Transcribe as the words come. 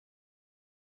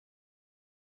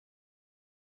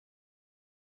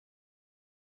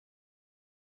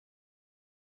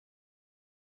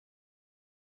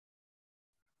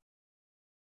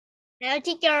Hello,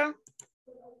 teacher.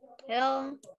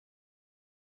 Hello.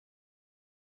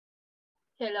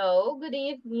 Hello, good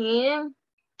evening.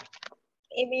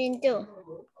 Evening too.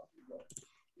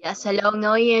 Yes, hello,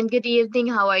 Nguyen. Good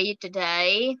evening. How are you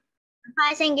today?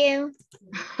 Hi, thank you.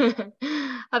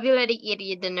 Have you already eaten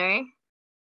your dinner?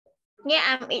 Yeah,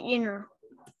 I'm eating dinner.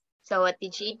 So what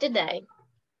did you eat today?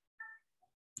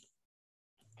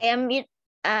 I am eat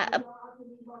a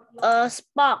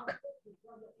spark.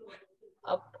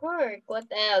 A pork. What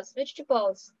else?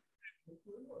 Vegetables.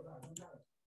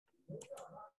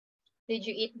 Did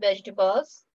you eat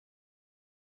vegetables?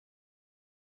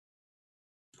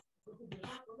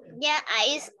 Yeah,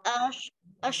 I eat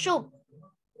a soup.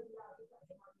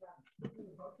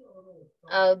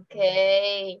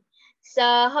 Okay. So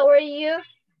how are you?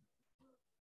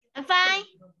 I'm fine.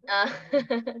 Uh,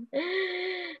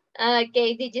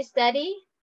 okay, did you study?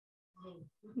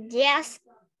 Yes,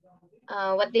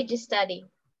 What did you study?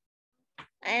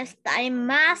 I study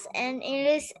math and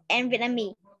English and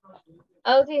Vietnamese.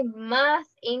 Okay,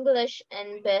 math, English,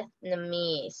 and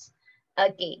Vietnamese.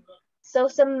 Okay, so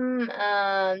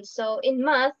so in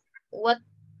math, what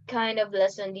kind of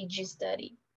lesson did you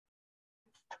study?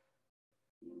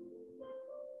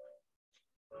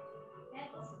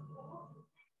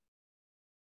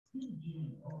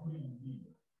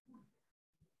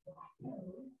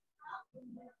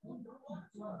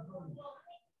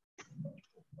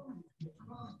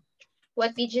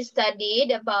 What did you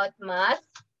study about math?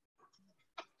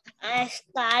 I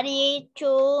study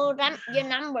to run your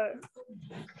number.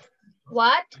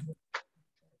 What?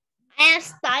 I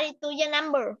study to your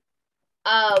number.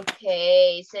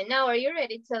 Okay, so now are you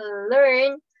ready to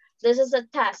learn? This is a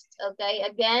test, okay?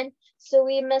 Again, so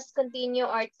we must continue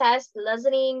our test,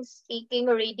 listening, speaking,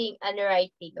 reading, and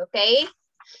writing, okay?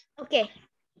 Okay.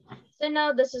 So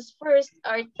now this is first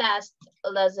our test,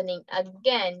 listening.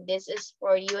 Again, this is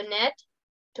for unit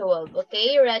 12,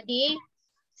 okay? Ready?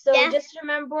 So Yeah. just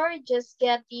remember, just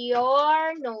get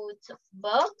your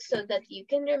notebook so that you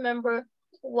can remember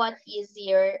what is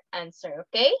your answer,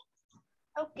 okay?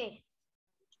 Okay.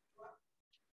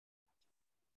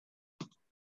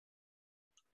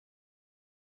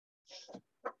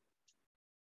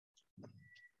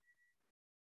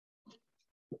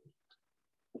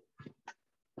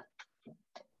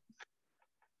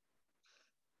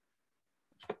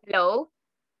 Hello?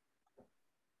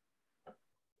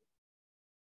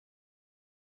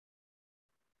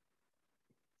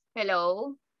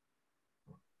 Hello?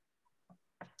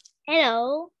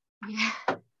 Hello. Yeah.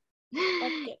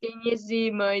 Okay. Can you see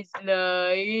my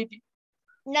slide?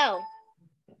 No.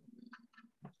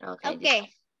 Okay. Okay.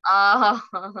 Oh.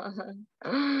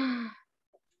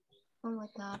 Oh,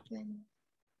 what happened?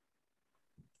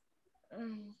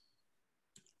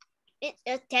 It's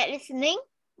a test listening.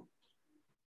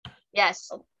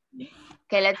 Yes.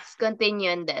 Okay, let's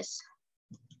continue on this.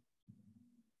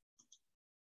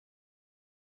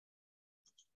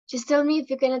 Just tell me if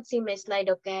you cannot see my slide,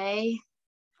 okay?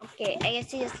 Okay, I can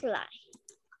see the slide.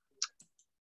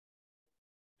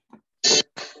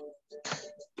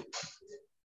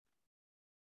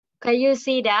 Can you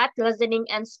see that? Listening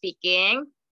and speaking.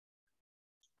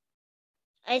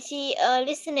 I see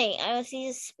listening. I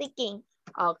see speaking.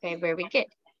 Okay, very good.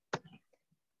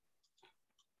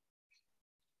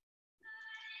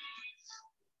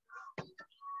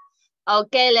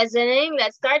 Okay, listening.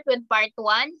 Let's start with part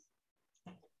 1.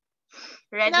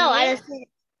 Ready? No, I don't see.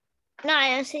 No,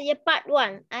 I don't see the part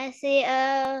 1. I see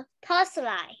a third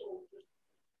slide.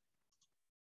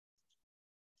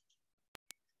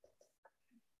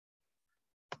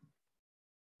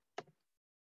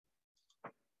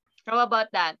 How about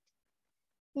that?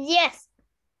 Yes.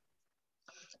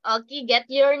 Okay, get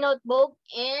your notebook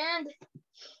and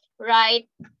write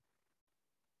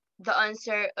the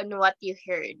answer on what you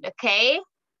heard, okay?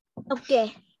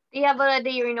 Okay. Do you have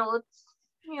already your notes?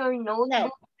 Your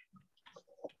notebook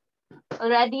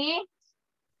already?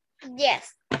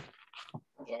 Yes.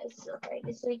 Yes, okay.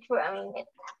 Just wait for a minute.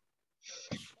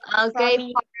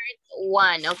 Okay, part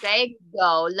 1, okay?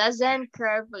 Go. Listen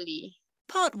carefully.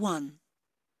 Part 1.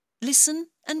 Listen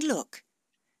and look.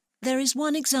 There is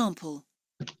one example.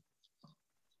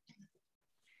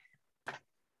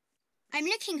 I'm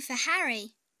looking for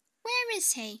Harry. Where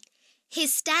is he?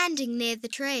 He's standing near the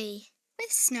tree.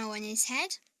 With snow on his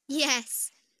head?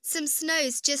 Yes, some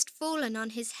snow's just fallen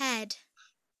on his head.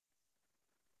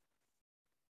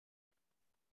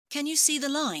 Can you see the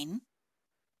line?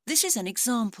 This is an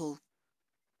example.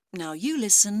 Now you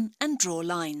listen and draw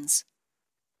lines.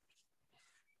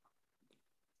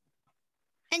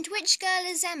 And which girl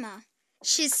is Emma?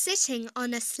 She's sitting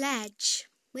on a sledge.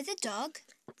 With a dog?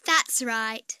 That's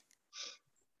right.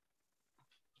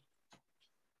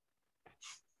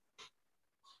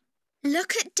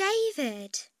 Look at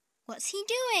David. What's he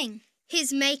doing?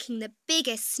 He's making the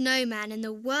biggest snowman in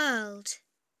the world.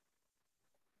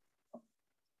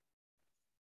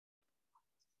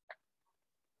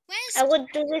 I would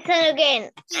do this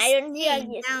again. I don't hear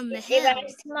skiing this. down the It's hill. very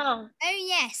small. Oh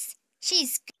yes,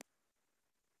 she's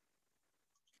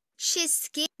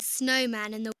skiing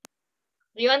snowman in the.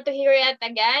 Do you want to hear it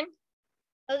again?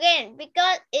 Again,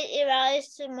 because it is very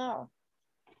small.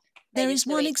 There Wait, is just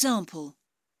one wait. example.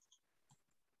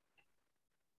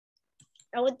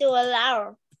 I would do it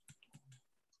louder.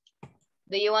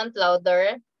 Do you want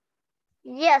louder?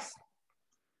 Yes.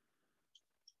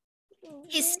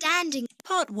 He's standing.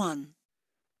 Part 1.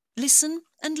 Listen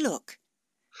and look.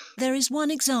 There is one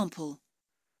example.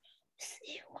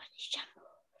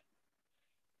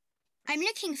 I'm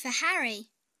looking for Harry.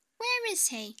 Where is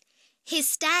he? He's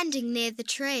standing near the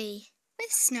tree.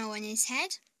 With snow on his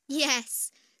head?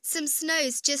 Yes, some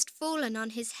snow's just fallen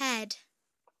on his head.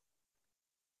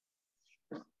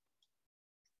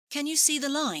 Can you see the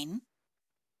line?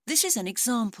 This is an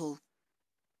example.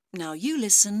 Now you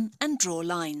listen and draw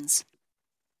lines.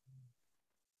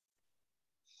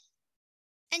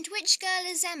 And which girl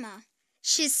is Emma?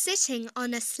 She's sitting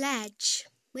on a sledge.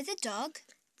 With a dog?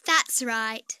 That's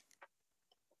right.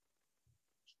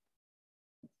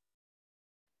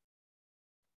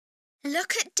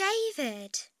 Look at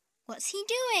David. What's he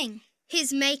doing?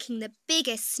 He's making the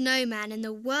biggest snowman in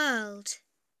the world.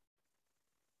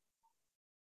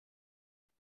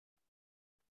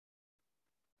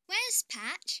 Where's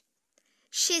Patch?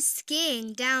 She's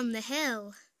skiing down the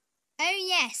hill. Oh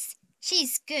yes,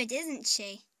 she's good, isn't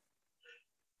she?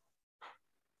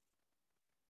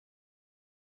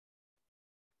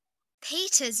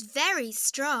 Peter's very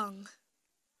strong.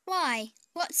 Why?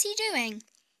 What's he doing?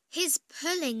 He's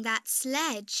pulling that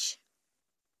sledge.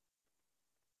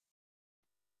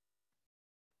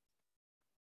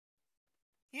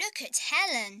 Look at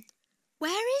Helen.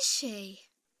 Where is she?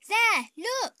 There,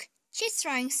 look. She's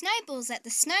throwing snowballs at the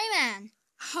snowman.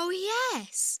 Oh,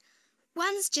 yes.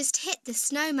 One's just hit the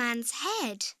snowman's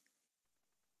head.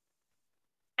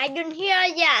 I don't hear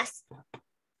yes.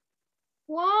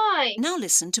 Why? Now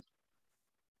listen to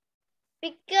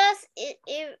Because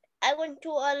if I want to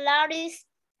allow this,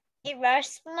 it's very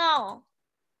small.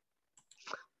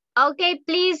 Okay,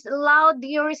 please loud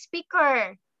your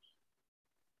speaker.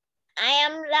 I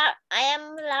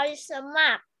am loud so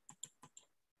much.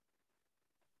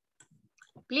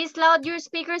 Please loud your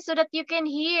speaker so that you can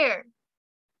hear.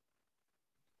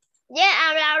 Yeah,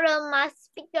 I'm louder my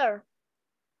speaker.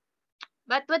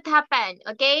 But what happened?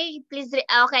 Okay, please.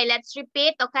 Okay, let's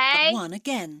repeat. part Okay. 1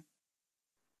 again.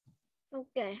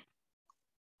 Okay.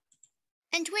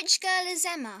 And which girl is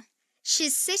Emma?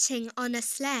 She's sitting on a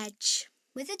sledge.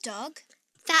 With a dog?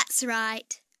 That's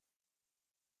right.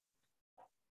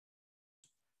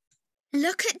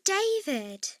 Look at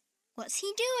David. What's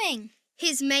he doing?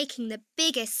 He's making the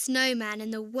biggest snowman in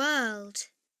the world.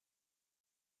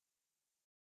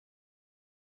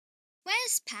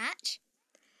 Where's Patch?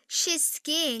 She's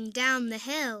skiing down the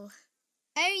hill.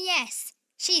 Oh yes,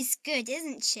 she's good,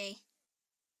 isn't she?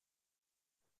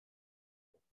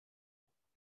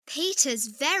 Peter's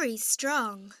very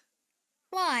strong.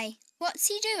 Why? What's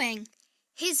he doing?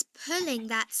 He's pulling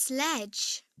that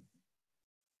sledge.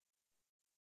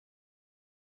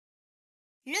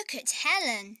 Look at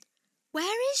Helen.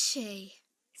 Where is she?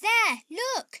 There,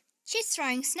 look. She's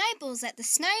throwing snowballs at the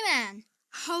snowman.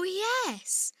 Oh,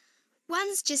 yes.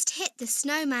 One's just hit the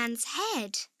snowman's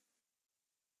head.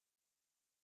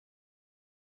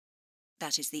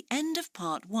 That is the end of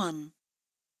part 1.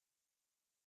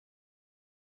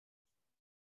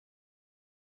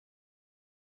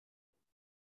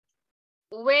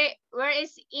 Where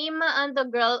is Emma and the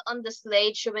girl on the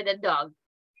sledge with the dog?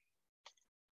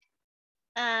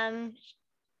 Emma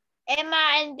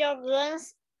and your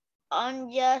girls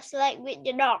on just like with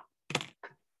the dog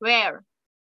Where?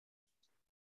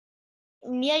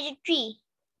 near the tree.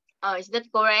 Oh, is that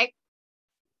correct?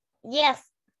 Yes,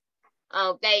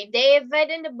 Okay, David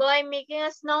and the boy making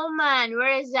a snowman.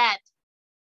 Where is that?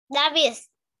 Davis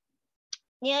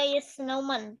near the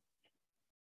snowman.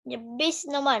 The big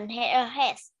snowman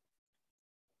has.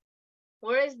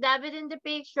 Where is David in the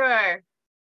picture?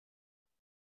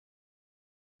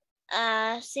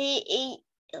 She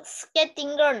is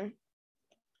skating girl.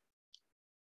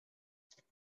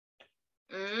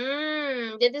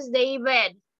 That is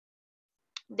David.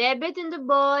 David and the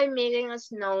boy making a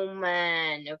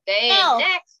snowman. Okay, No,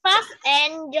 next. First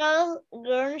angel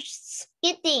girl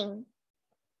skating.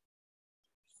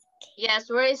 Yes,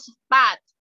 where is Pat?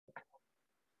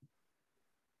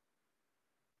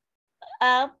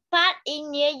 A part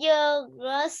in your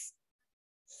girl's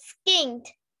skin.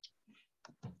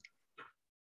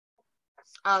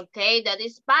 Okay, that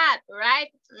is pat, right?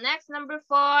 Next, number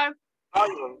 4.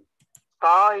 Poem.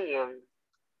 Poem.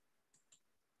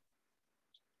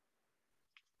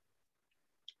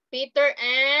 Peter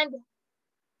and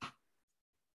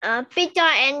Peter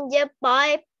and the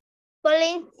boy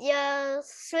pulling the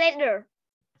sledge.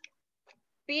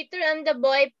 Peter and the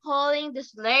boy pulling the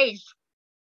sledge.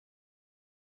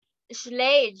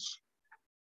 Sledge.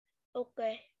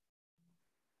 Okay.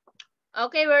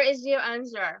 Okay, where is your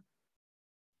answer?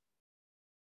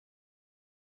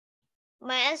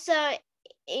 My answer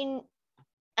in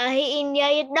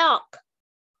the dog.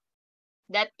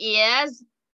 That is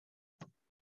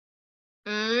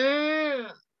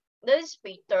that is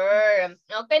Peter.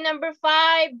 Okay, number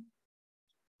 5.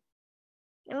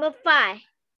 Number 5.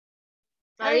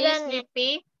 Are you Helen-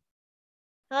 sleepy?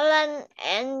 Helen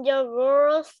and the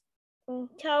girls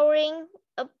throwing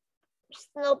a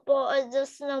snowball at the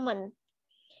snowman.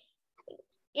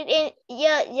 They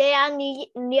are near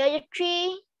the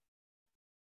tree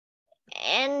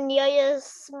and near the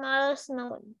small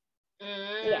snowman.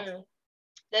 Yes.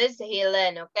 This is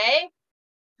Helen, okay?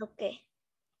 Okay.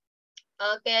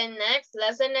 Okay, next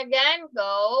lesson again.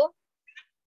 Go.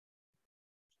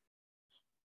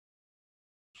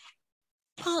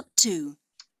 Part 2.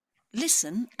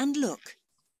 Listen and look.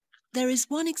 There is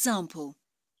one example.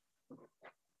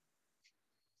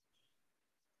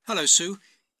 Hello, Sue.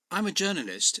 I'm a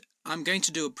journalist. I'm going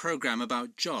to do a programme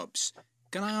about jobs.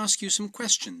 Can I ask you some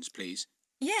questions, please?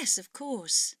 Yes, of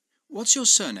course. What's your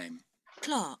surname?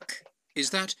 Clark. Is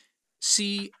that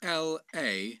C-L-A-R-K?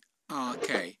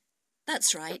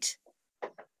 That's right.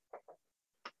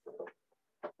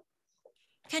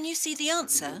 Can you see the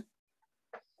answer?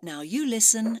 Now you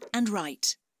listen and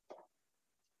write.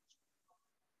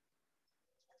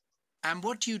 And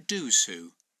what do you do,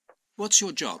 Sue? What's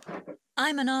your job?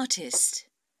 I'm an artist.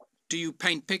 Do you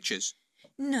paint pictures?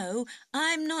 No,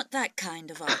 I'm not that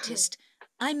kind of artist.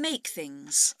 I make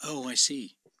things. Oh, I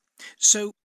see.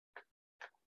 So,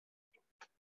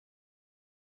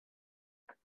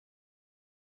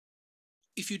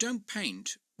 if you don't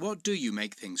paint, what do you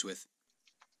make things with?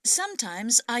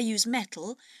 Sometimes I use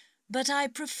metal, but I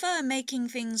prefer making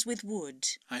things with wood.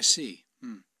 I see.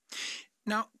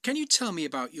 Now, can you tell me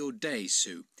about your day,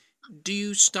 Sue? Do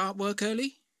you start work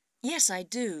early? Yes, I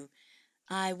do.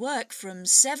 I work from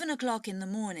 7 o'clock in the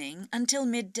morning until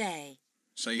midday.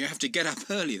 So you have to get up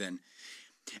early then.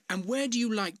 And where do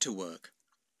you like to work?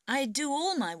 I do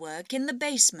all my work in the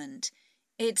basement.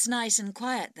 It's nice and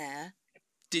quiet there.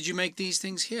 Did you make these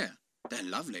things here? They're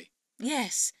lovely.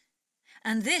 Yes,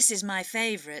 and this is my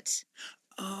favourite.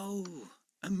 Oh,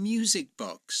 a music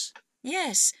box.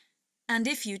 Yes, and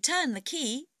if you turn the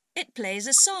key, it plays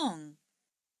a song.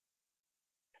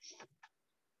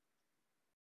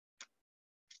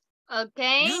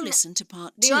 Okay. Now listen to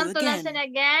part 2 Do you want to again. listen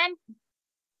again?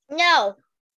 No.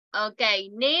 Okay.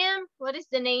 Name. What is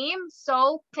the name?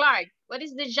 So, Clark. What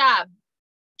is the job?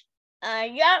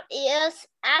 Job is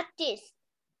artist.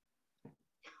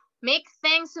 Make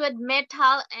things with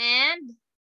metal And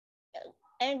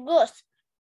goose.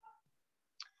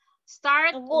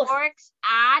 start Good. works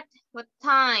at what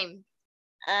time?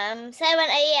 7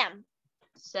 a.m.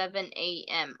 7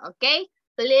 a.m. Okay.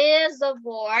 Place of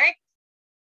work.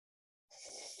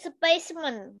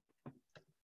 Spaceman.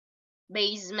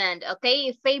 Basement.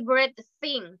 Okay. Favorite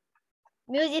thing.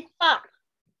 Music park.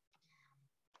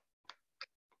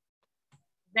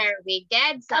 Very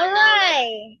good. So All now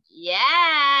right.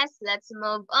 yes, let's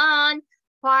move on.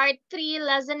 Part 3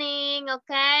 listening.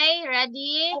 Okay.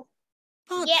 Ready?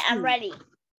 Part Yeah, I'm 3. ready.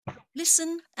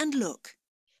 Listen and look.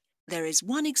 There is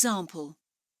one example.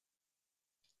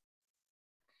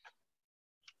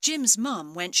 Jim's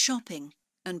mum went shopping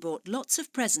and bought lots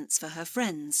of presents for her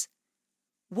friends.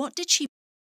 What did she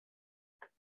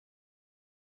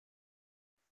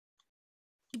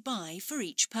buy for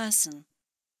each person?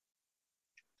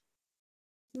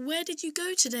 Where did you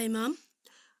go today, Mum?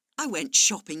 I went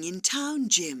shopping in town,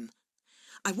 Jim.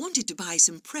 I wanted to buy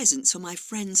some presents for my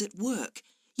friends at work.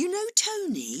 You know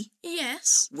Tony?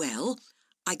 Yes. Well,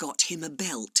 I got him a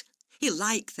belt. He'll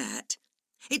like that.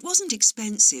 It wasn't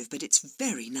expensive, but it's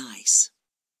very nice.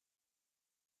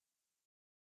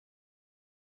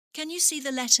 Can you see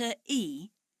the letter E?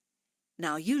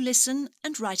 Now you listen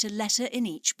and write a letter in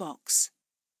each box.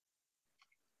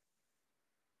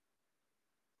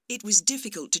 It was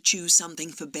difficult to choose something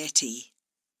for Betty.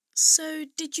 So,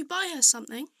 did you buy her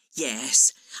something?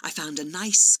 Yes, I found a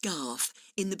nice scarf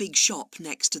in the big shop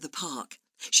next to the park.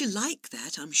 She'll like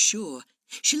that, I'm sure.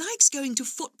 She likes going to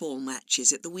football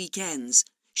matches at the weekends.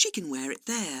 She can wear it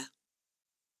there.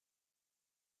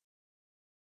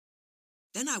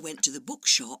 Then I went to the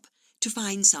bookshop to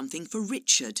find something for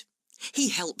Richard. He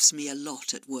helps me a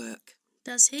lot at work.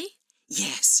 Does he?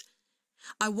 Yes.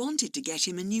 I wanted to get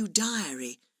him a new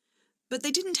diary, but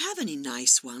they didn't have any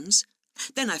nice ones.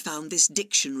 Then I found this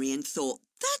dictionary and thought,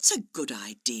 that's a good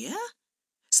idea.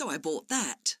 So I bought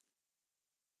that.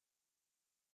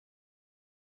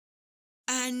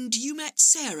 And you met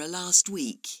Sarah last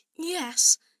week?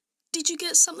 Yes. Did you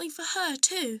get something for her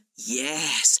too?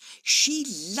 Yes, she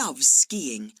loves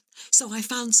skiing. So I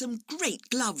found some great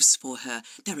gloves for her.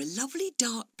 They're a lovely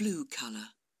dark blue colour.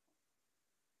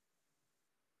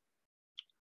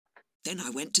 Then I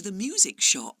went to the music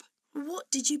shop. What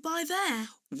did you buy there?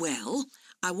 Well,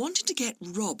 I wanted to get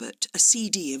Robert a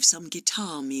CD of some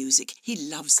guitar music. He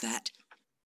loves that.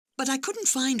 But I couldn't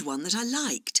find one that I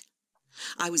liked.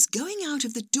 I was going out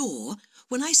of the door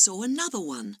when I saw another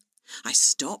one. I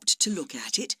stopped to look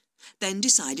at it, then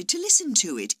decided to listen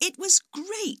to it. It was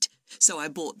great, so I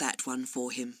bought that one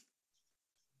for him.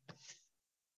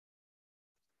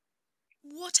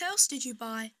 What else did you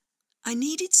buy? I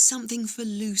needed something for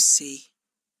Lucy.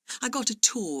 I got a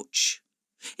torch.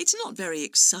 It's not very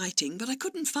exciting, but I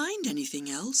couldn't find anything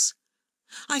else.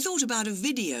 I thought about a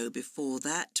video before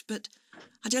that, but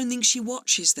I don't think she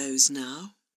watches those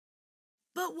now.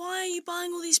 But why are you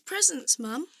buying all these presents,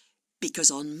 Mum? Because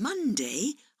on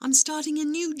Monday I'm starting a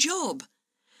new job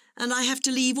and I have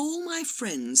to leave all my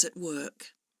friends at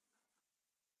work.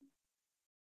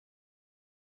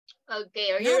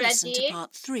 Okay, are Now you listen to ready?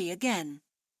 part 3 again.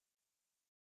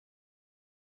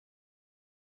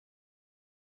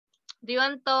 Do you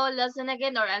want to listen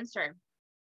again or answer?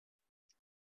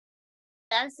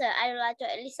 Answer. I would like to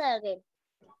listen again.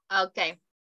 Okay.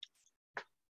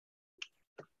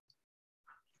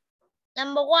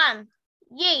 Number 1.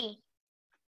 G.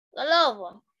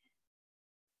 Glove.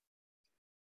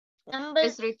 Number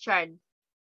It's Richard.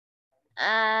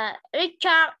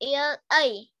 Richard is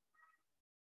A.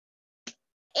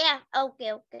 F.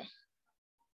 Okay.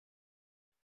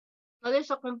 Well, it's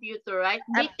a computer, right?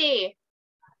 BT.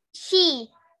 C.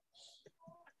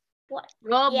 What?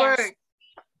 Robert. Yes.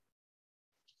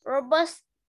 Robust.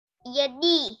 Yeah,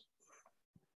 D.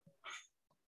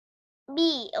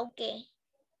 B. Okay.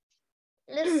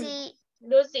 Lucy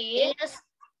Lucy.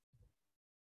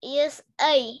 is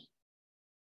A.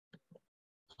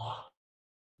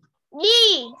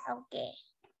 D. Okay.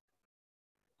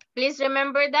 Please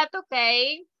remember that,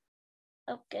 okay?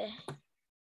 Okay.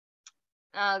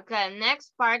 Okay,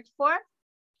 next part 4.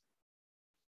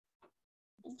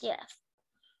 Yes.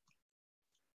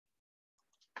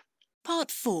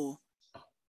 Part 4.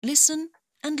 Listen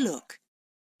and look.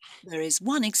 There is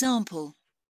one example.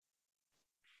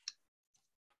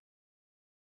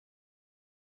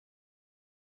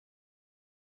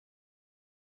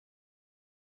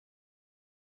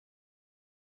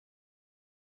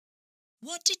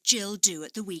 What did Jill do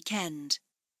at the weekend?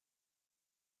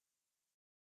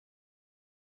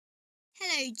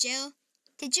 Hello, Jill.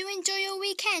 Did you enjoy your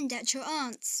weekend at your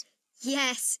aunt's?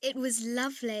 Yes, it was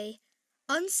lovely.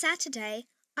 On Saturday,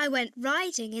 I went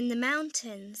riding in the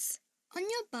mountains. On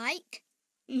your bike?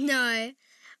 No,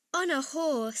 on a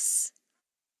horse.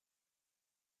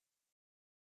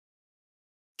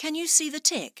 Can you see the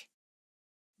tick?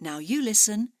 Now you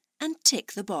listen and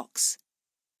tick the box.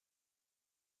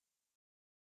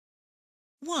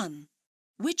 1.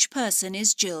 Which person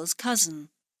is Jill's cousin?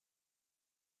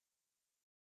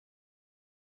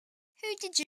 Who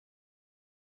did you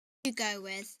go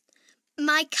with?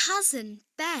 My cousin,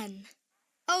 Ben.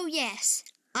 Oh, yes,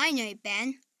 I know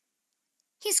Ben.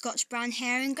 He's got brown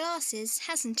hair and glasses,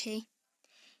 hasn't he?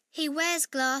 He wears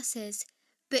glasses,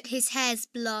 but his hair's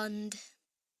blonde.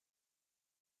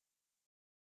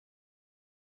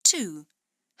 2.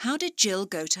 How did Jill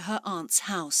go to her aunt's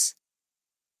house?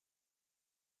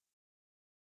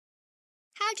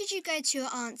 How did you go to your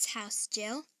aunt's house,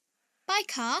 Jill? By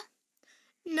car?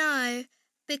 No,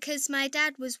 because my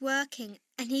dad was working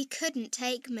and he couldn't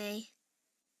take me.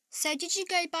 So did you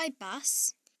go by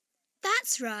bus?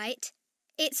 That's right.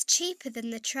 It's cheaper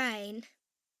than the train.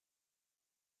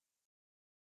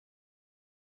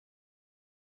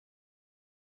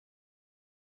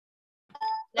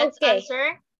 Let's Okay.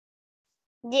 answer.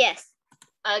 Yes.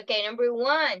 Okay, number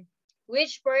 1.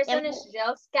 Which person is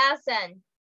Jill's cousin?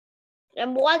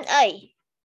 Number 1, A.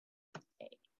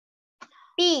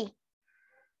 B.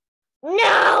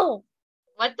 No!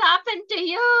 What happened to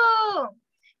you?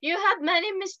 You have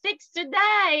many mistakes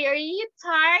today. Are you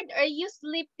tired? Are you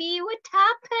sleepy? What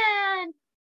happened?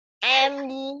 I'm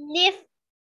lift.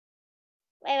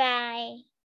 Bye-bye.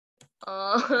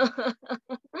 Oh.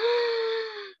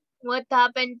 What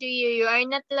happened to you? You are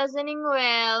not listening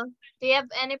well. Do you have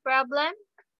any problem?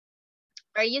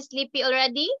 Are you sleepy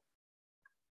already?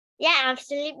 Yeah, I'm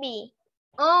sleepy.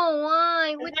 Oh,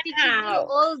 why? What did you do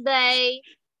all day?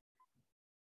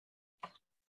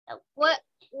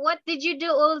 What did you do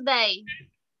all day?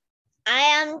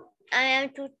 I am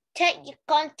to take the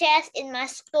contest in my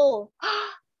school.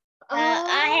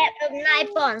 I have a night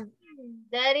on.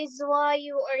 That is why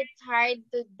you are tired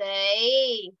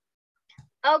today.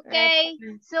 Okay,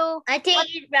 so I think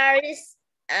it varies.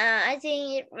 I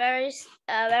think it varies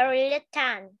very late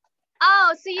time.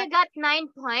 oh, so you got 9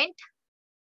 points.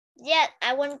 Yeah,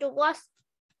 I want to watch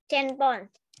 10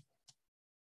 points.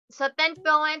 So 10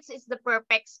 points is the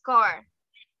perfect score.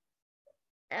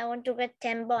 I want to get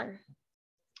 10 points.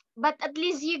 But at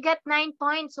least you got 9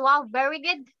 points. Wow, very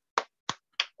good.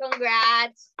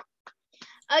 Congrats.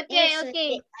 Okay, Yes,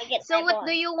 okay. I get So 9 what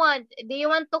points. do you want? Do you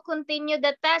want to continue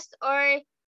the test or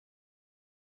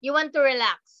you want to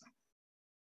relax?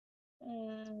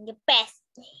 The best.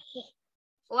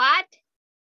 What?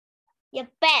 Your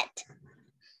pet.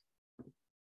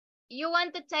 You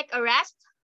want to take a rest?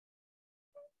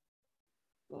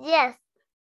 Yes.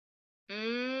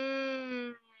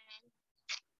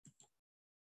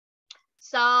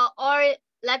 So, or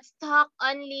let's talk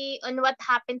only on what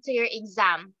happened to your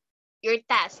exam, your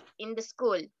test in the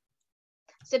school,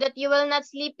 so that you will not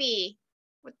sleepy.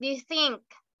 What do you think?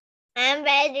 I'm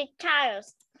very tired.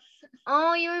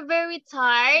 Oh, you're very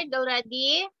tired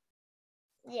already?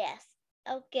 Yes.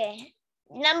 Okay.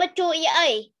 Number 2,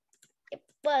 A.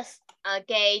 First.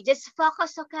 Okay, just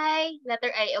focus, okay?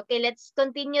 Letter A. Okay, let's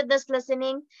continue this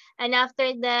listening. And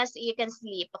after this, you can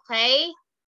sleep, okay?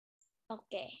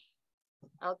 Okay.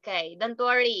 Okay, don't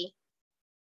worry.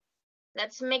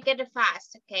 Let's make it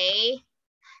fast, okay?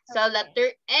 So Okay. letter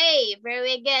A,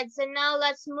 very good. So now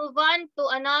let's move on to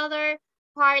another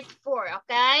part 4,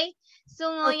 okay? So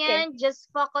ngayon, just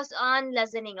focus on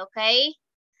listening, okay?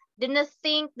 Do not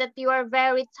think that you are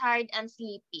very tired and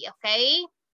sleepy, okay?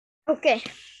 Okay.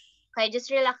 Okay,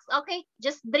 just relax. Okay,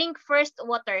 just drink first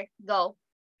water. Go.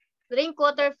 Drink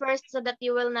water first so that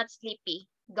you will not sleepy.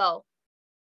 Go.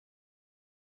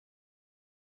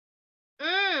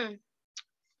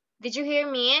 Did you hear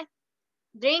me?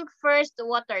 Drink first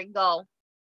water. Go.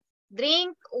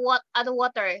 Drink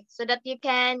water so that you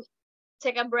can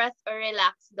take a breath or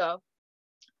relax. Go.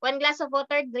 1 glass of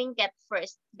water, drink it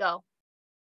first. Go.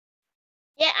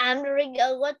 Yeah, I'm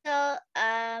drinking water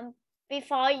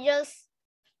before just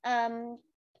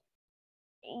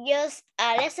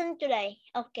lesson today.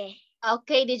 Okay.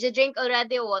 Okay, did you drink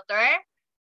already water?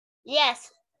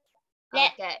 Yes.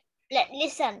 Okay.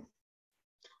 Listen.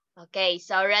 Okay,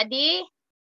 so ready?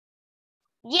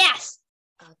 Yes.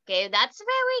 Okay, that's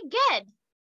very good.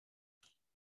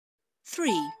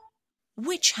 3.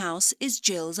 Which house is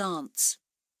Jill's aunt's?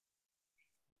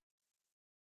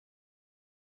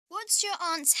 What's your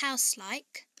aunt's house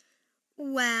like?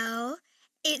 Well,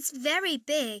 it's very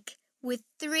big with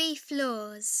 3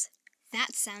 floors.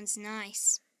 That sounds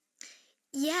nice.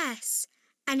 Yes,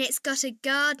 and it's got a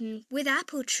garden with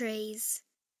apple trees.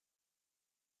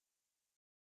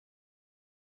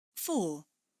 4.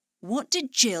 What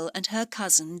did Jill and her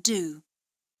cousin do?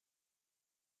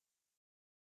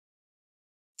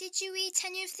 Did you eat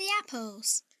any of the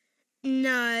apples?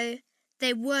 No,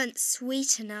 they weren't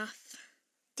sweet enough.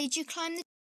 Did you climb the...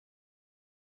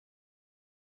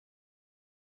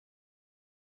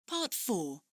 Part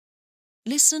 4.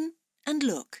 Listen and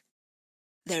look.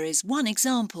 There is one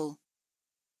example.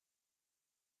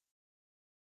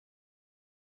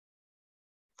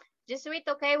 Just wait,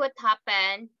 okay? What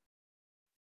happened?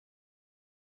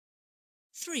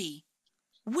 3.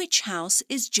 Which house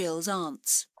is Jill's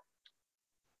aunt's?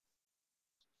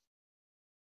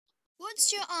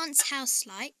 What's your aunt's house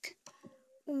like?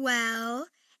 Well,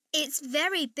 it's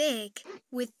very big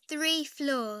with 3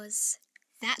 floors.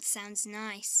 That sounds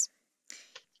nice.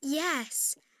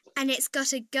 Yes, and it's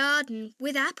got a garden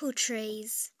with apple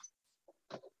trees.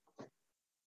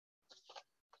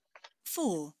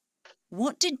 4.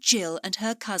 What did Jill and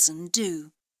her cousin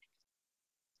do?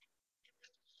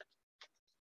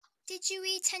 Did you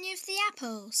eat any of the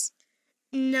apples?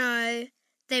 No,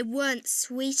 they weren't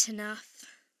sweet enough.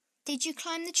 Did you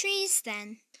climb the trees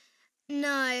then?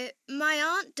 No, my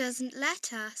aunt doesn't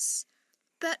let us.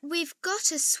 But we've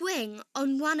got a swing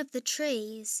on one of the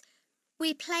trees.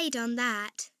 We played on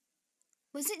that.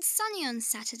 Was it sunny on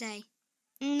Saturday?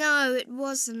 No, it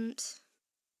wasn't.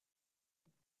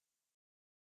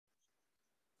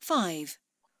 5.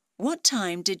 What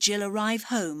time did Jill arrive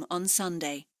home on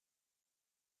Sunday?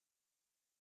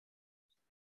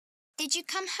 Did you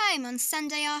come home on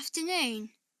Sunday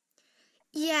afternoon?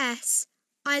 Yes,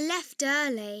 I left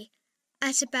early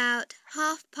at about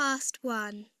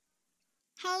 1:30.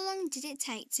 How long did it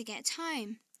take to get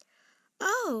home?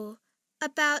 Oh,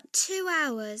 about 2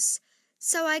 hours.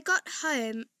 So I got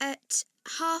home at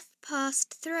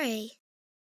 3:30.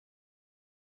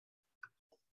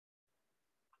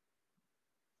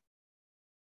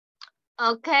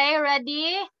 Okay,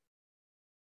 ready?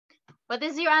 What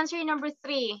is your answer number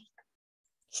 3?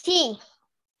 C.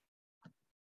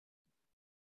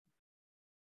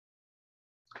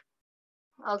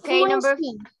 Okay, Who is number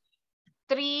C?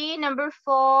 3, number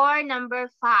 4, number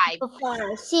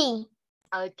 5. C.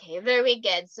 Okay, very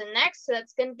good. So next,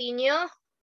 let's continue.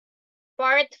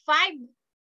 Part 5.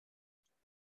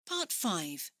 Part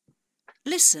 5.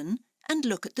 Listen and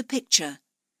look at the picture.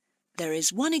 There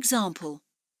is one example.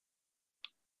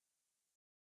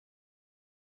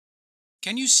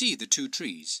 Can you see the 2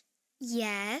 trees?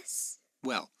 Yes,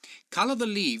 Well, colour the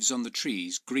leaves on the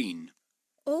trees green.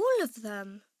 all of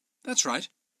them. That's right.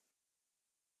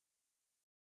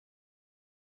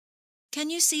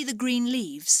 Can you see the green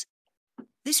leaves?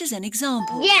 This is an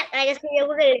example. Yes, I can see the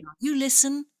green. You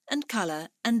listen and colour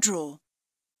and draw.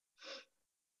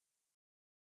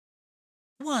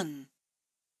 1.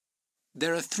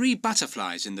 There are 3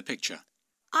 butterflies in the picture.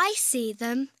 I see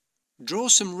them. Draw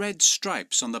some red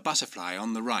stripes on the butterfly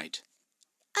on the right.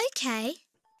 Okay.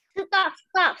 Stop.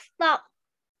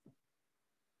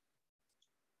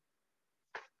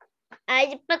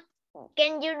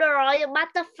 Can you draw the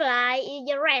butterfly in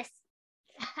your dress?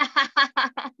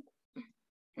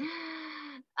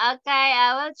 Okay, I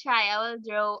will try. I will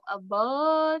draw a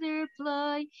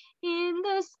butterfly in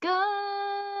the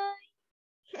sky.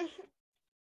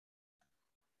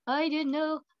 I don't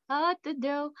know how to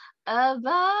draw a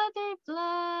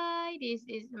butterfly. This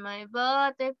is my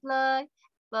butterfly.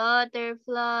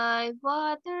 Butterfly.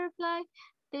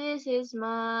 This is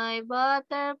my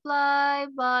butterfly.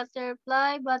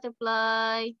 Butterfly.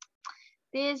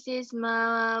 This is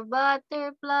my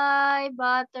butterfly.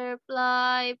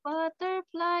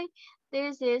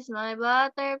 This is my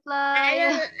butterfly.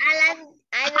 I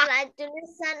don't like to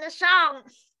listen to song.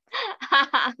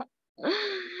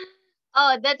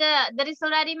 Oh, that is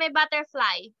already my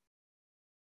butterfly.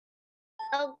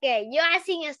 Okay, you are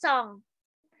singing a song.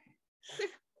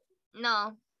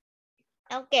 No,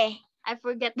 Okay. I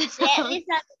forget the song.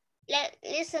 Let's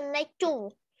listen like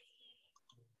 2.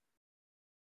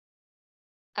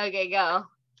 Okay, go.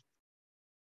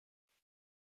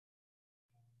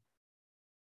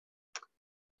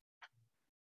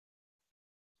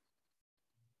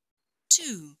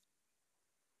 Two.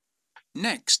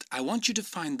 Next, I want you to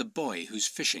find the boy who's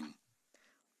fishing.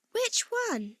 Which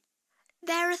one?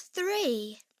 There are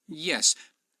 3. Yes.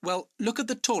 Well, look at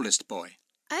the tallest boy.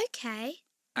 Okay.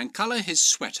 And colour his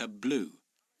sweater blue.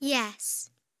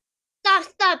 Yes.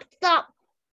 Stop.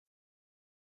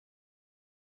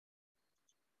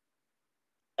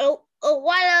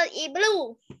 What is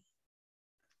blue?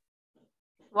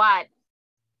 What?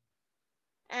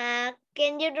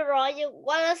 Can you draw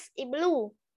what is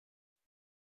blue?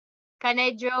 Can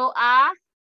I draw a?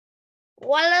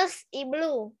 What is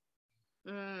blue?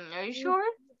 Are you sure?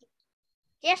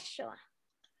 Yes, sure.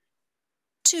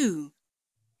 2.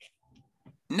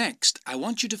 Next, I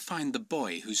want you to find the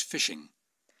boy who's fishing.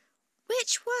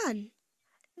 Which one?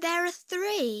 There are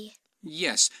 3.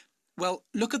 Yes. Well,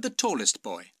 look at the tallest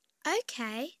boy.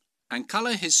 Okay. And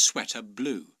colour his sweater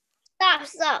blue.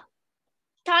 Stop.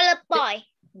 Tallest boy.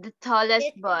 The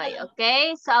tallest boy.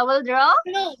 Okay, so I will draw.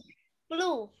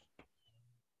 Blue.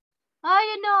 I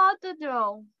don't know how to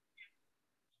draw.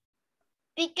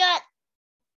 Because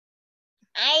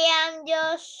I am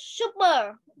your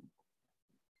super.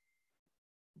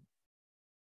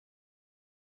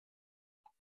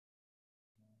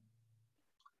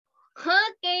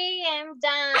 Okay, I'm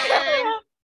done.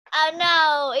 Oh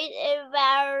no, it is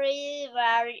very,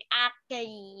 very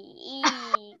ugly.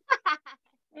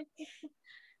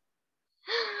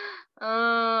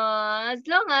 As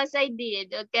long as I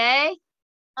did, okay?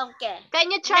 Okay. Can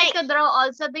you try to draw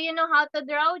also? Do you know how to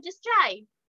draw? Just try.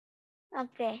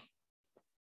 Okay.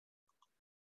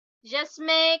 Just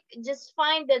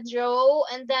find the draw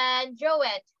and then draw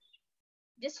it.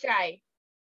 Just try.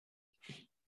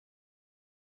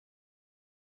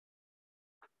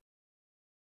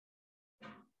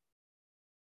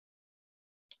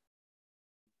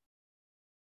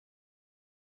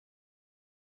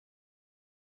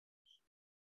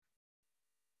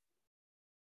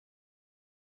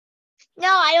 No,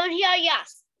 I don't hear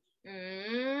yes.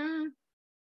 I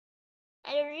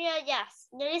don't hear yes.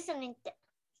 You're listening to.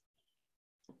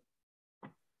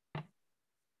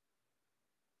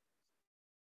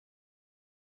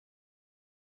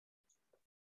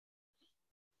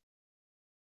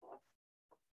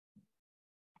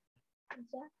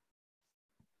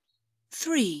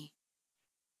 3.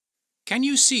 Can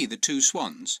you see the two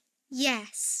swans?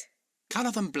 Yes.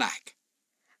 Colour them black.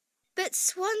 But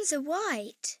swans are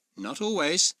white. Not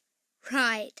always.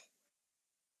 Right.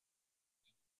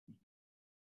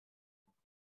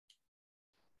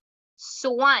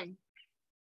 Swan.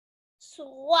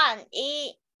 Swan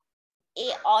is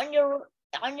on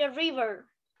your river.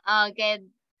 Okay.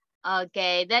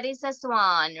 Okay, that is a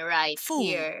swan right 4.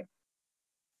 here.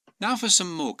 Now for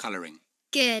some more colouring.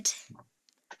 Good.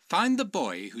 Find the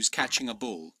boy who's catching a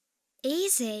ball.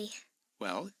 Easy.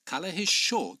 Well, colour his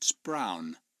shorts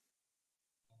brown.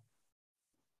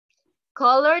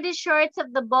 Color the shorts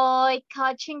of the boy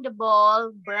catching the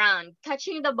ball brown.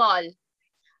 Catching the ball.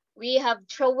 We have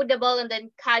throw the ball and then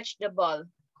catch the ball.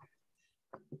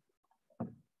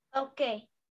 Okay.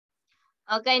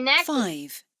 Okay, next.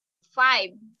 5. 5.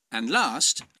 And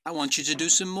last, I want you to do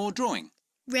some more drawing.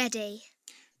 Ready.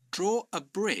 Draw a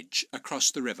bridge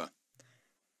across the river.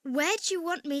 Where do you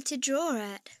want me to draw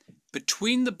it?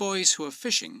 Between the boys who are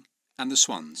fishing and the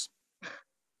swans.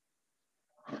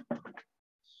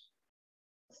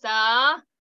 So,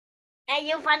 Are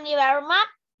you funny very much?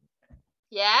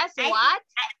 yes, what?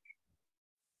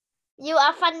 You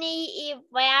are funny,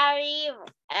 very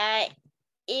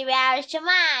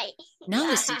smart. Now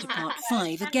listen to part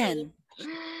 5 again.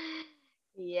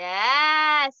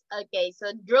 Yes. Okay,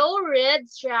 so draw red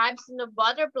stripes in the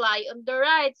butterfly on the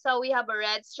right. So we have a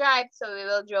red stripe, so we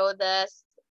will draw this.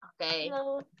 Okay,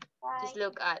 No, just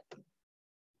look at.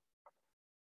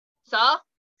 So,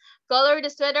 color the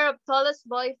sweater of tallest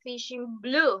boy fishing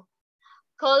blue.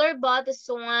 Color both the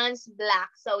swans black.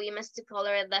 So we must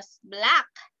color this black.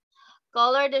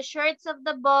 Color the shirts of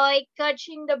the boy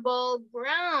catching the ball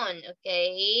brown.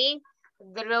 Okay.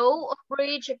 Draw a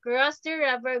bridge across the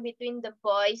river between the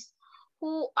boys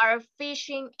who are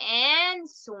fishing and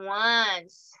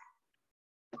swans.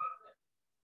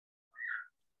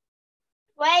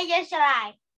 where you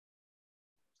slide?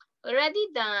 Already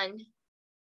done.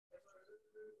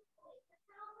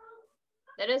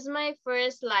 That is my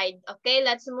first slide. Okay,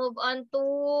 let's move on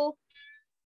to...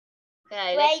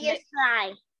 Okay, Where you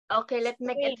slide? Okay, let's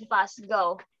make it fast.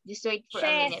 Go. Just wait for a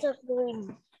Share minute.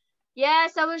 screen.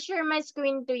 Yes, I will share my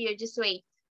screen to you. Just wait.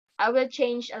 I will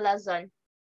change a lesson.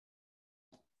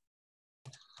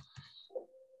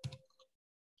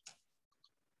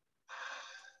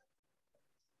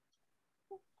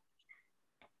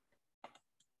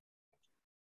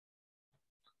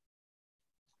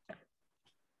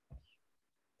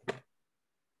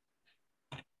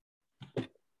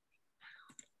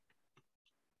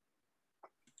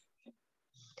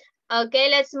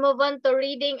 Okay, let's move on to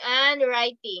reading and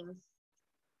writing.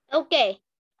 Okay.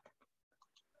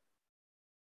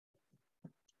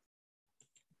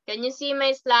 Can you see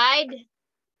my slide?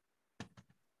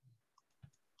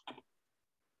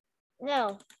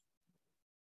 No.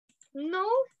 No?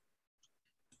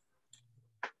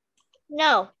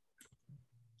 No.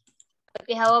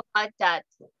 Okay, how about that?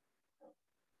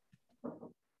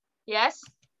 Yes?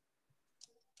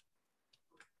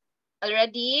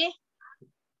 Already?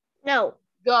 No.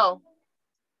 Go.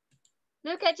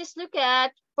 Just look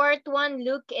at part 1,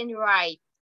 look and write.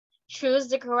 Choose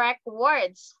the correct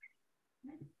words.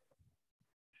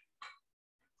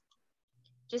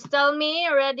 Just tell me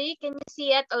already. Can you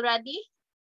see it already?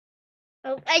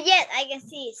 Yes, I can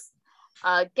see it.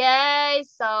 Okay,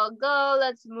 so go.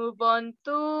 Let's move on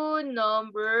to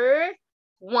number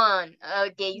 1.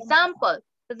 Okay, example.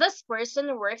 This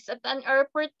person works at an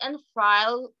airport and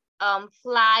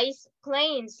flies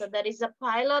planes. So that is a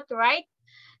pilot, right?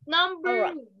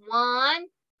 Number 1.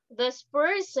 This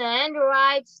person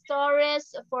writes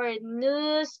stories for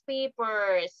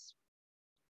newspapers.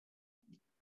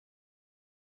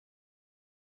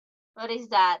 What is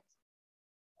that?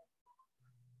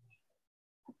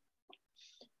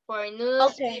 For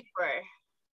newspaper.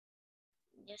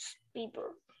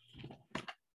 Newspaper.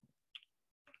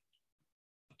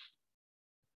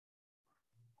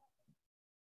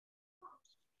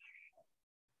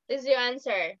 This is your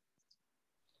answer.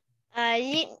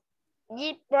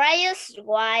 The previous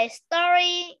white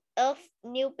story of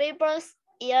newspapers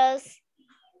is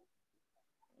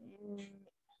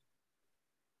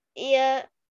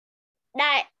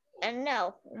that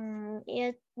no.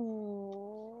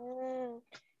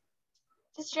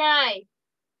 Just try.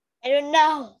 I don't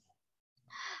know.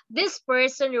 This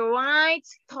person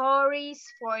writes stories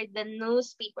for the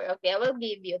newspaper. Okay, I will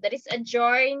give you. That is a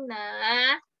journal.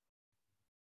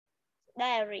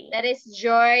 Diary. That is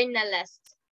journalist.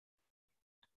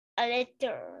 A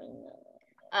letter.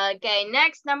 Okay,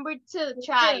 next, number 2.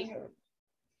 Try.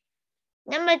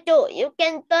 Number 2, you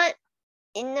can turn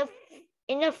in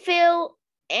a field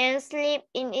and sleep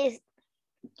in it.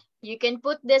 You can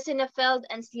put this in a field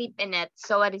and sleep in it.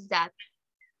 So what is that?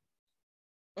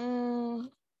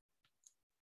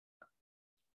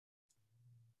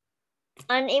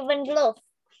 Uneven loaf.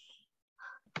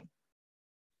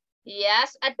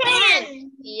 Yes, a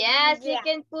tent. Yes, you Yeah.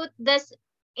 can put this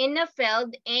in a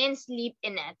field and sleep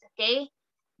in it. Okay,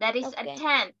 that is a Okay.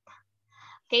 tent.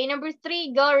 Okay, number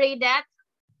 3, go read that.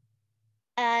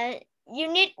 You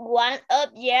need one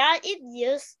object if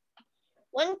you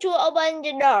want to open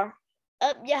the door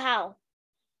of your house.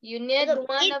 You need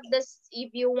one of this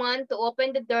if you want to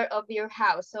open the door of your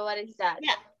house. So what is that?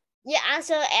 Yeah, the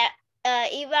answer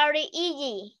is very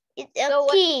easy. It's a So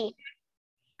key.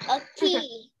 A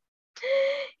key.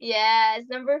 Yes,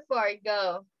 number 4,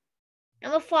 go.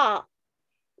 Number 4.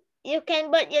 You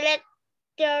can put your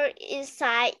letter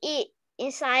inside it.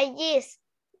 Inside this.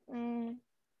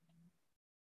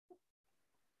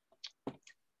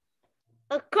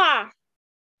 A car.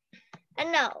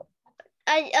 No.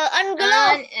 An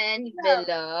envelope. An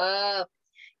envelope.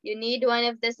 You need one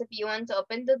of this if you want to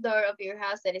open the door of your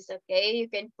house. That is okay. You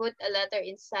can put a letter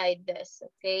inside this.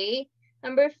 Okay.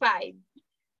 Number 5.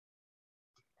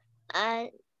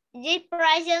 These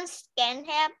presents can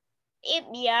help if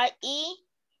there is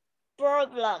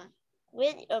problem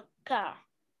with a car.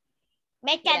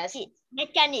 Mechanic. Yes.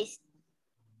 Mechanic.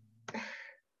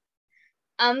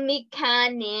 A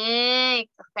mechanic.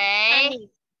 Okay. Mechanic.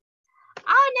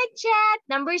 Oh, nag-chat.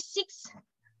 Number 6.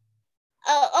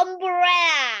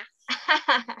 Umbrella.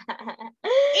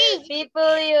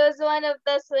 People use one of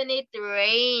those when it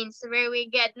rains. Where we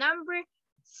get number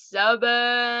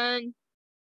 7.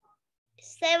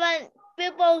 7.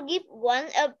 People give one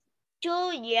up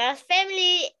to your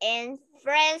family and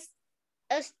friends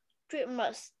as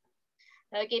Christmas.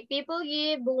 Okay, people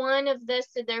give one of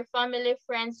this to their family,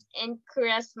 friends, and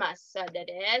Christmas. So that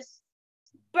is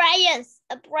Presents.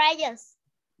 A presents.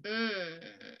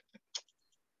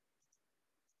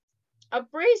 A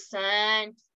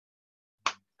present.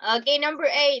 Okay, number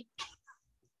 8.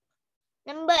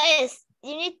 Number 8.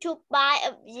 You need to buy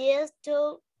a gift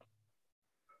to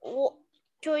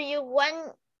you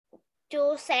want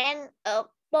to send a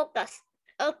podcast,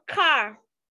 a card,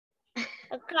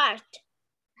 a card.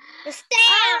 The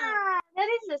stamp. That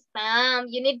is a stamp.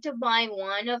 You need to buy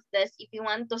one of this if you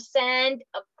want to send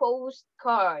a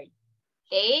postcard.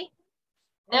 Okay?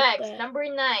 Next, Okay. number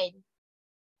 9.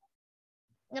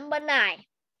 Number 9.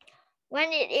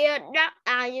 When it is dark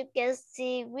out, you can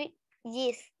see with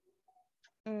this.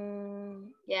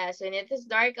 Yes, when it is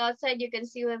dark outside, you can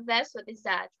see with this. What is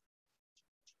that?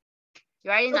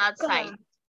 You are in outside.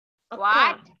 A What?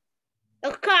 car.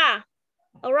 A car.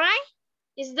 All right?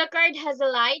 Is the card has a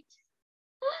light?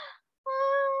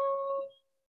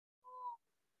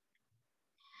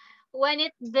 When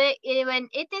it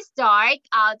is dark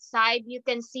outside, you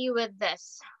can see with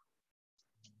this.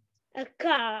 A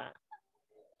car.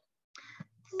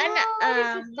 No,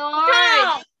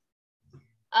 Car.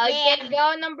 Okay, Yeah.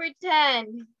 go number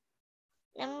 10.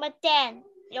 Number 10.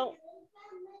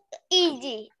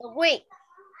 Easy. A week.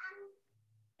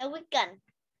 A weekend.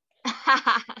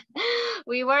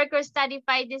 We work or study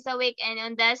 5 days a week, and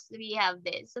on this we have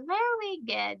this. Very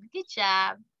good. Good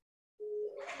job.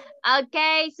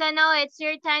 Okay, so now it's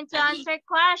your time to answer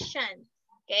questions.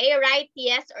 Okay, write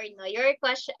yes or no. Your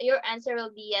answer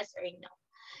will be yes or no.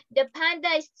 The panda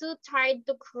is too tired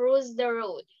to cruise the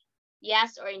road.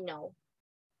 Yes or no?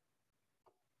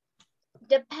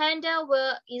 The panda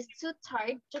is too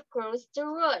tired to cruise the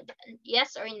road.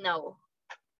 Yes or no?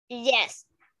 Yes.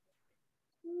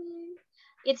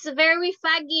 It's very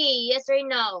foggy. Yes or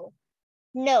no?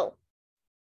 No.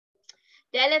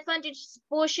 The elephant is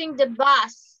pushing the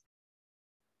bus.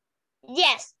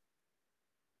 Yes.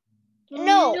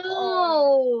 No.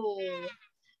 No.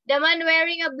 The man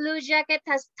wearing a blue jacket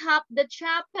has stopped the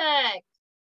traffic.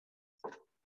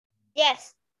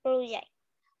 Yes. Project.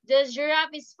 The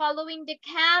giraffe is following the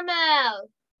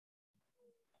camel.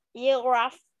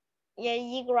 Giraffe. Yeah,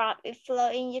 giraffe is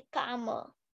following the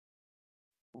camel.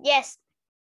 Yes.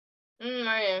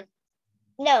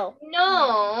 No.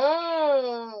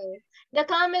 No. The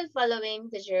camel following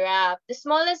the giraffe. The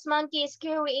smallest monkey is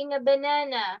carrying a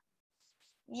banana.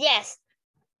 Yes.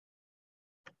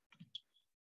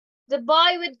 The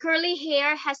boy with curly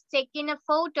hair has taken a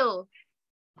photo.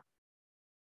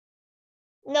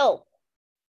 No.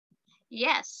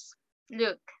 Yes.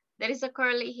 Look, there is a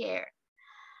curly hair.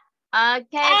 Okay,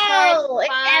 Oh, part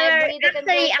 5. Read the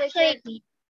actually. conversation.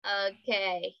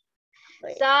 Okay.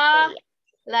 So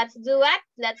let's do it.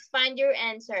 Let's find your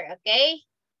answer, okay?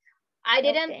 I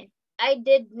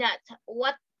did not.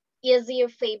 What is your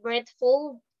favorite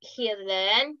food,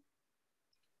 Helen?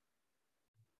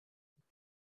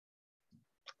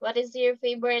 What is your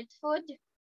favorite food?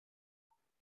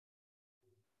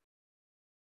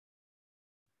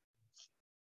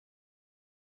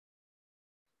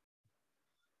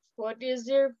 What is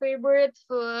your favorite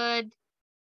food?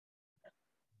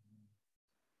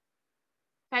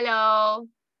 Hello.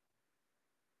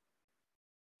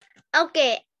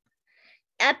 Okay.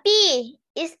 A P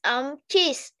is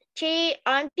cheese. Cheese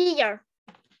on pizza.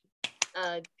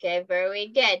 Okay, very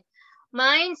good.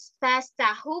 Mine's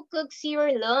pasta. Who cooks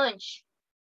your lunch?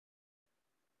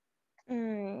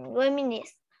 1 minute.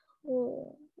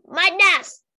 My dad.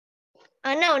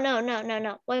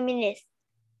 No. 1 minute.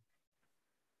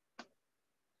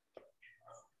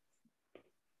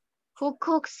 Who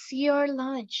cooks your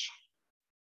lunch?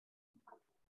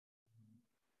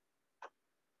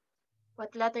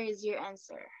 What letter is your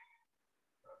answer?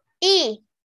 E.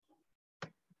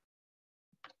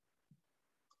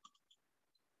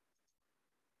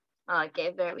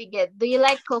 Okay, very good. Do you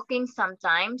like cooking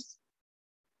sometimes?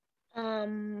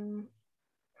 1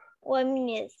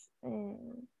 minute.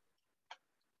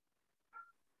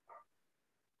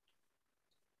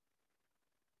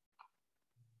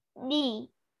 D.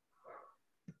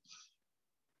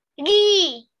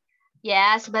 D.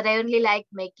 Yes, but I only like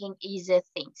making easy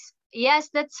things. Yes,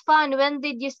 that's fun. When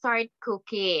did you start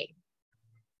cooking?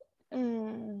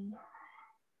 When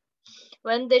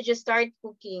When did you start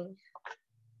cooking?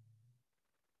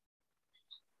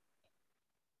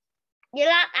 the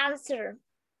last answer.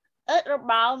 At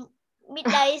about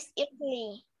midday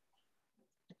early.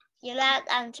 The last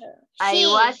answer. I C.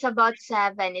 was about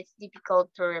 7. It's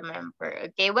difficult to remember.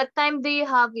 Okay, what time do you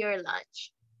have your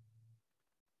lunch?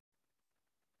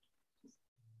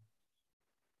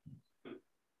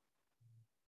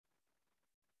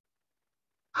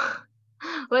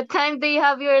 What time do you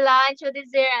have your lunch? What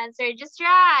is your answer? Just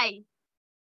try.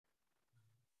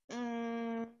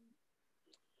 1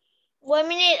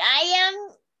 minute. I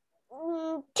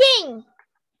am think.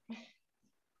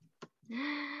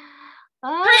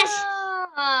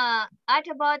 At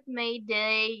about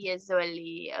midday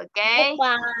usually, okay?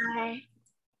 Bye.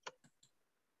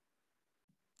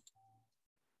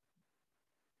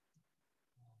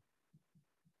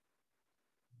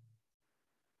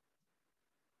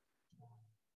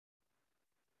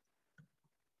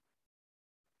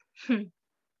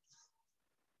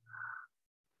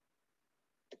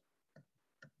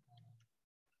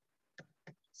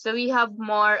 So we have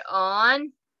more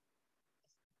on.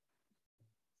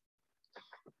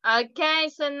 Okay,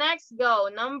 so next go.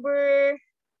 Number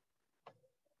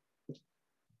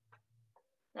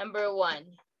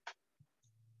 1.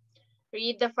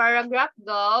 Read the paragraph,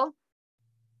 go.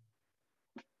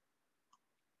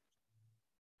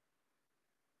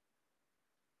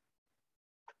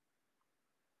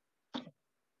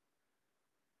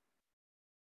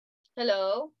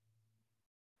 Hello?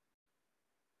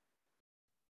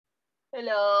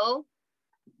 Hello?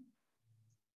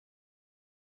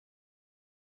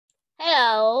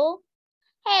 Hello.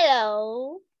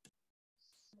 Hello.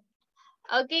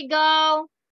 Okay, go.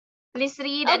 Please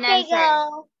read and Okay, answer.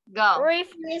 go. Go. Read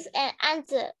please and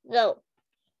answer. Go.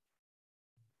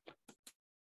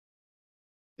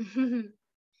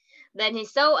 Then he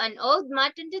saw an old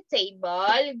mat on the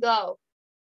table. Go.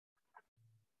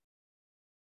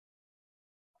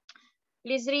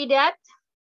 Please read that.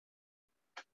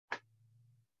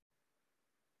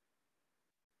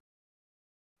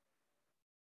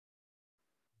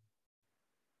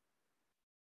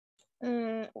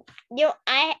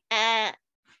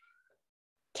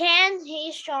 Then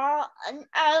he saw an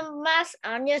old mat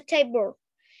on the table.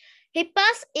 He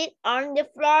passed it on the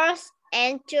floor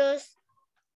and chose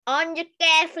on it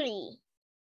carefully.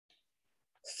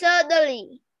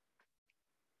 Suddenly,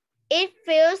 it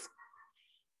flew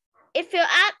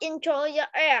up into the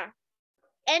air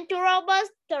and to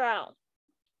Robert's throne.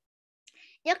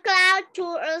 The cloud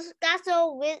threw a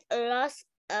castle with a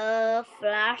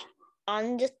flash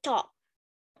on the top.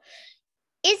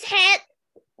 It had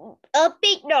a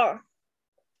big door.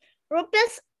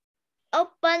 Rupert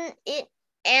opened it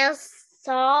and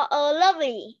saw a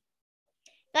lovely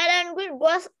garden which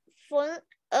was full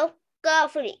of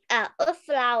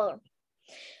flowers.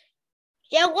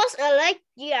 There was a lake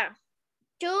there,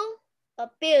 too,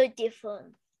 beautiful.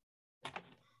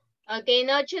 Okay,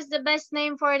 now choose the best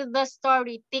name for the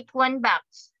story. Tick one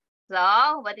box.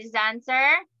 So, what is the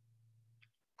answer?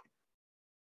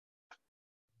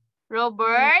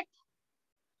 Robert?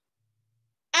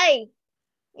 A.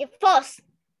 The first.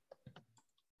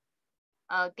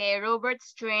 Okay, Robert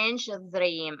Strange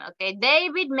dream. Okay,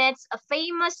 David meets a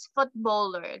famous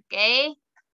footballer. Okay.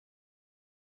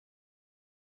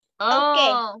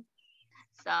 Oh,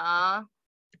 so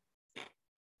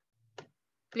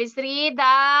please read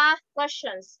the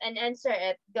questions and answer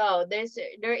it. Go.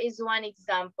 There is one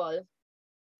example.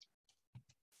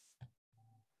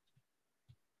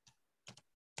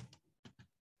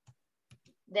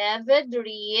 David,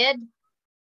 read.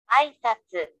 挨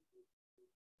拶、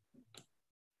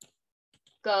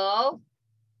 Go.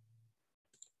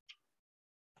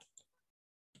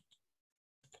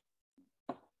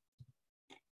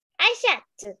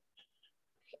 Eyeshadow.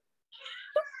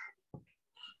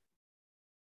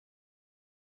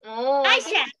 Oh,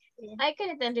 Eyeshadow. I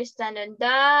couldn't understand on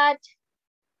that.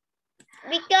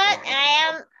 Because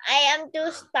I am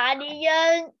to study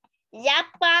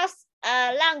Japanese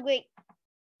language.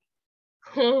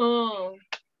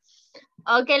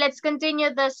 Okay, let's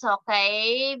continue this,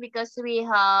 okay? Because we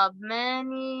have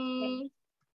many.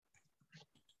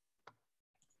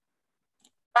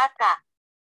 バカ、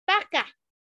 Baka.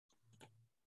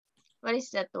 What is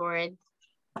that word?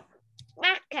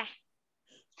 Baka.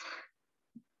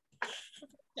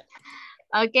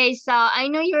 Okay, so I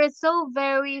know you're so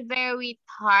very, very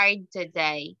tired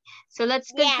today. So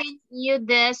let's Yes. continue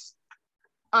this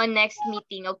on next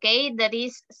meeting, okay? That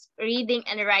is reading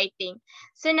and writing.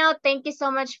 So now, thank you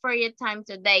so much for your time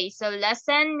today. So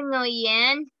lesson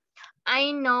Nguyen,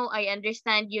 I know I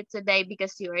understand you today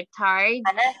because you are tired.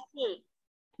 話しい、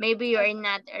 Maybe you are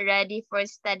not ready for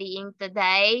studying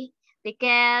today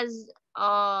because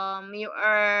you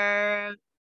are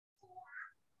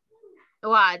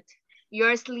what?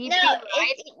 You're sleeping, No,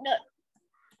 right? no.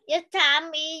 Your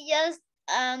time is just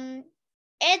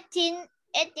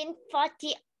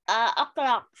 18:40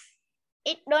 o'clock.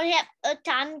 It don't have a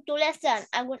time to lesson.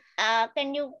 I would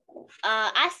can you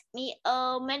ask me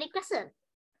many questions?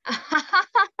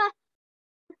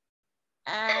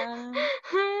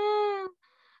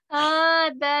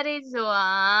 That is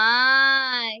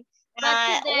why.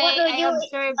 But today I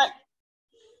observed.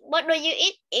 What do you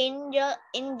eat in your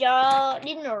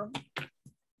dinner?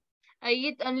 I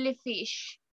eat only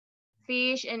fish,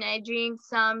 and I drink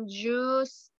some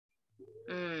juice.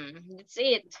 That's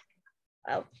it.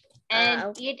 And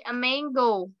Okay. eat a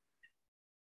mango.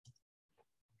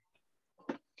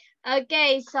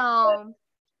 Okay, so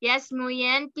yes,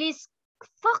 Nguyen, please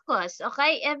focus,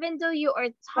 okay? Even though you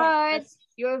are tired,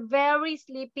 you're very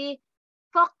sleepy,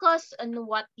 focus on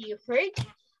what you heard.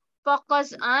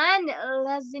 Focus on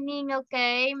listening,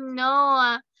 okay?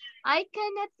 No, I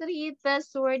cannot read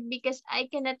this word because I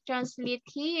cannot translate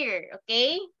here,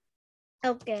 okay?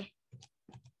 Okay.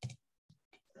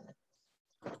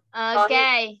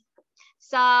 Okay.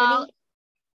 So,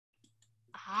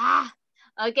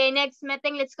 okay, next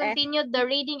meeting, let's continue the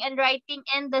reading and writing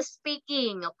and the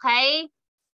speaking, okay?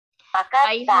 わか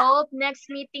I った、 hope next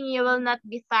meeting you will not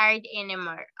be tired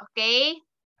anymore, okay?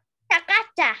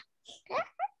 Takata.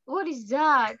 What is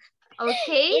that?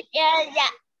 Okay? Yeah.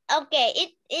 Okay.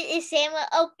 It is same.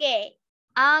 Okay.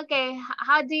 Okay,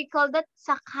 how do you call that?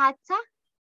 Sakata?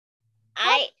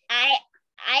 I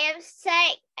am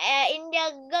saying in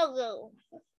the Google.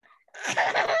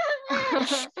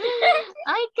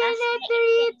 I cannot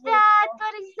read that.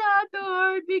 What is that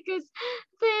word? Because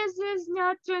this is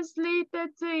not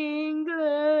translated to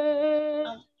English.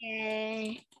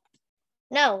 Okay.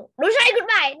 No, don't say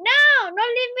goodbye. No,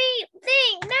 don't leave me.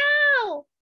 Think. No.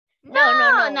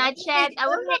 No. Not yet. I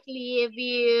will not leave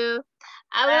you.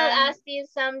 I will ask you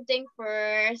something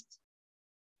first.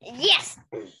 Yes.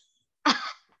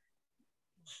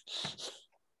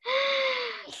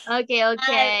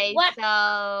 Okay. What-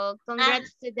 So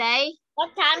congrats today.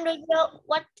 What time do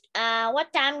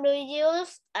you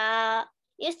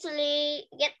usually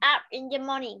get up in the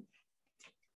morning?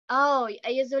 Oh, I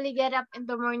usually get up in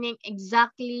the morning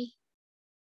exactly.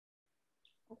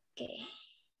 Okay.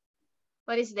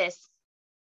 What is this?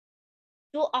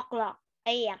 2:00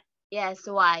 a.m. Yes,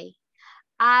 why?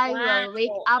 I will wake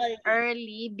Wow, up early.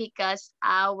 early because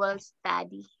I will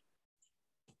study.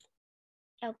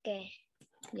 Okay.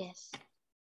 Yes.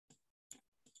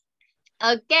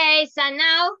 Okay, so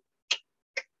now,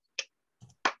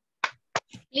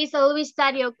 please always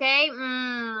study, okay?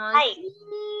 I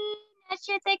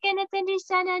cannot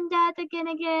understand on that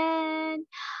again.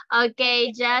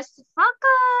 Okay, just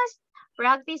focus.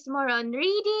 Practice more on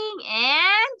reading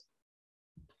and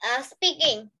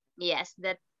Speaking. yes,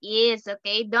 that is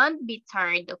okay. Don't be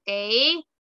tired, okay?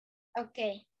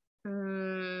 Okay.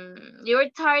 You're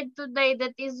tired today.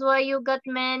 That is why you got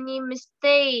many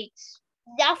mistakes.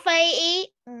 Jafai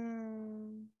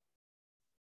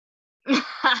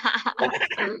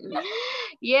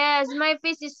Yes, my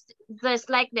face is just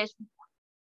like this.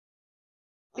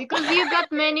 Because you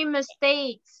got many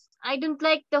mistakes. I don't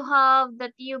like to have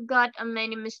that you got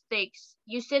many mistakes.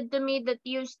 You said to me that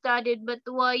you studied, but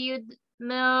why you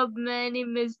have many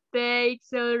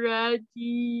mistakes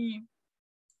already?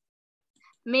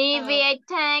 Maybe I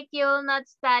think you'll not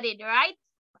studied, right?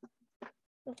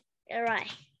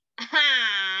 Right.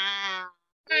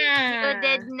 You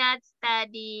did not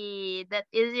study. That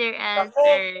is your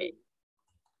answer.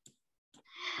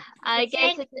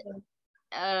 Okay, so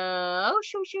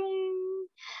sure.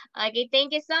 Okay,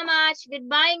 thank you so much.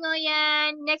 Goodbye,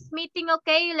 Ngoyan. Next meeting,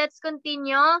 okay? Let's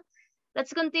continue.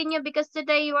 Let's continue because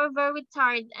today you are very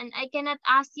tired and I cannot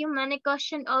ask you many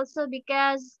questions also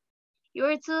because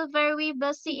you're too very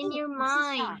busy in your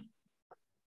mind.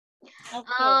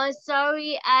 Oh,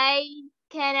 sorry, I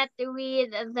cannot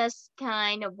read this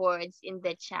kind of words in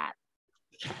the chat.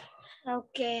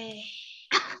 Okay.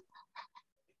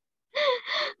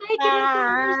 I cannot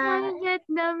understand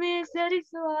Vietnamese. That is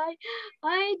why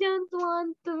I don't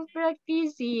want to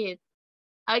practice it.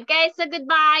 Okay, so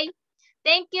goodbye.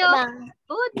 Thank you. Bye.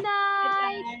 Good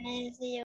night. Bye. See you.